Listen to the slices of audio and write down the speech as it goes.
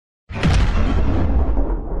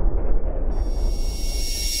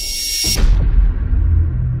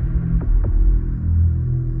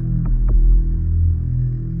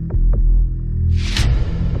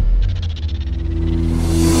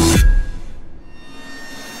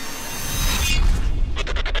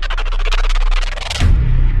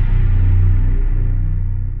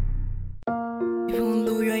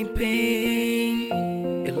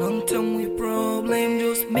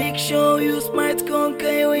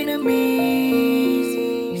enemies.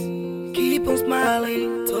 Keep on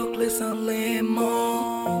smiling, talk less and learn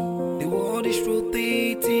more. The world is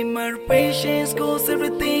rotating, my patience goes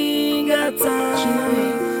everything at time.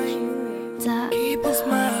 Keep on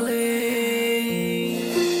smiling.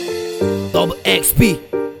 Double XP.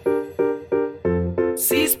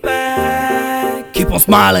 Xixpack. Keep on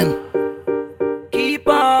smiling. Keep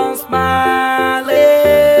on smiling.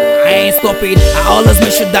 I ain't stop it, I always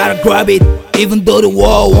make sure that I grab it. Even though the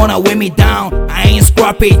world wanna weigh me down, I ain't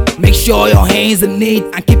scrap it. Make sure your hands in it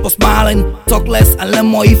and keep on smiling. Talk less and learn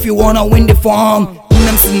more if you wanna win the fun.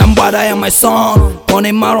 MC number I am my son. On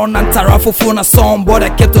a maron and tarafu for a song, but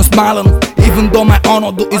I kept on smiling. Even though my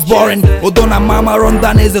honor do is boring. Odona mama run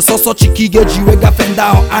down as a so chiki get you wake up and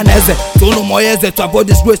down and as a tono moyeze to avoid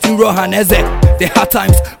disgrace in rohan as a the hard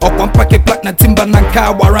times or one packet black na timber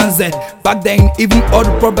nanka waranze. Back then even all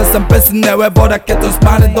the problems and person never but I kept on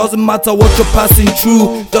smiling. Doesn't matter what you're passing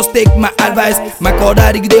through, just take my advice. My call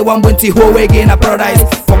daddy day one went to whole again a paradise.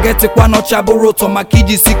 Forget it one no chaburo to my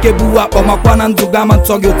kiji sikebu up or my kwanan to gaman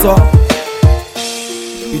togoto.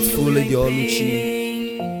 Beautiful lady Oluchi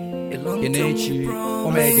Genechi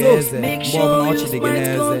Omega Eze Bob Nochi de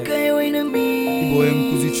Geneze Ibo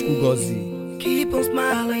Nkuzi Chukwu Gozie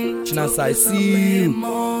Chinasa I see you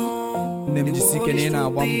Name Jisike na ina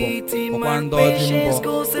wambo Okwa ndo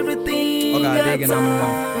jimbo Oga adege na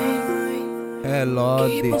mwa Hello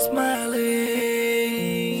this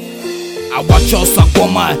I watch us a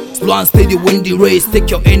my slow and steady win the race. Take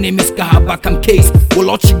your enemies, kahaba come case. Will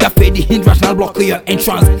watch you get the hindrance, not block your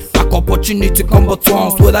entrance. Back opportunity come but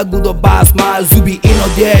once. Whether good or bad, smile, Zubi in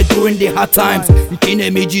or there during the hard times.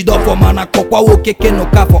 Nkine meji do for mana kokwa wo keke no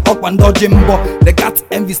ka for up and dojimbo. The gat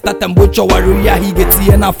envy start and butcher warrior he get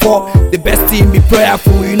here na for. The best team be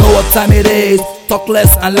prayerful, you know what time it is. Talk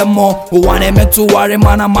less and learn more. Who want meant to worry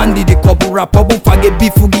man a man did the couple rapper. But forget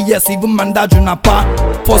beefugi yes even man da junapa.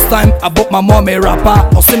 First time I bought my mom a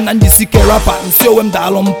rapper. Or sim nanji sike rapper and show him the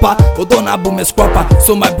alumpa. Or don't abu me scrapper.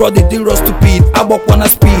 So my brother did roast stupid. I bought one a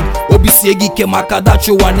speed. Obisi egi ke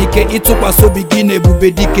makadacho wanike. It took us so begin a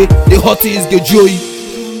bubedike. The hot is the joy.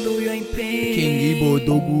 King Ibo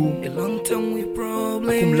Dogu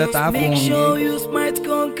Akumuleta Afonge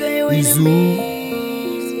Izu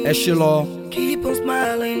Eshilo Keep on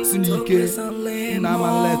smiling, Sunike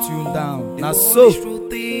Nama let you down. Na so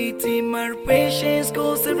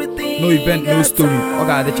no event, no story.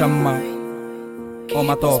 Oga de chamma. All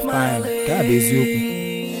matter of time. Ka bezioku.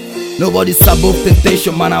 Nobody's above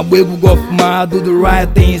temptation, man. I wake up, man. Do the right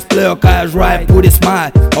things, play your cards right, put a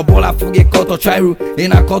smile. Or ball I forget cut or chiru,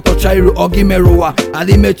 in a cut or chiru, or give me roa. I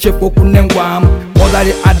didn't make check for kunengwam. More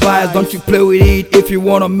the advice, don't you play with it if you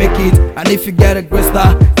wanna make it. And if you get a great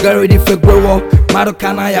star, get ready for grow up. Mado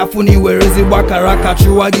kana ya funi, where is it? Wakaraka,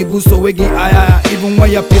 chuagi, buso, wigi, aya. Even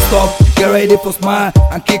when you're pissed off, get ready for smile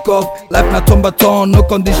and kick off. Life na tombaton, no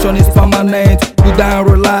condition is permanent. Go down,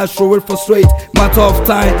 relax, show it for straight. Matter of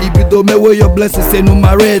time, if you don't make where your blessings say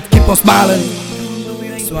numerate, keep on smiling.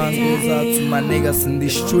 Swans goes out to my niggas in the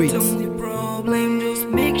streets. And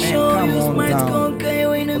come on down.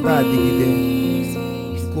 Oga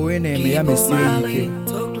digide. Go in and me am say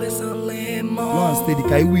Long and steady,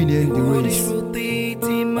 can you win in the race? All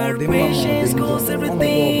the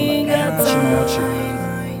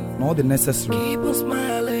not the necessary.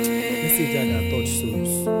 Message I got touch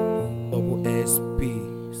souls. Double SP,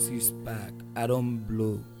 Xixpack, I don't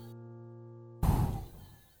blow.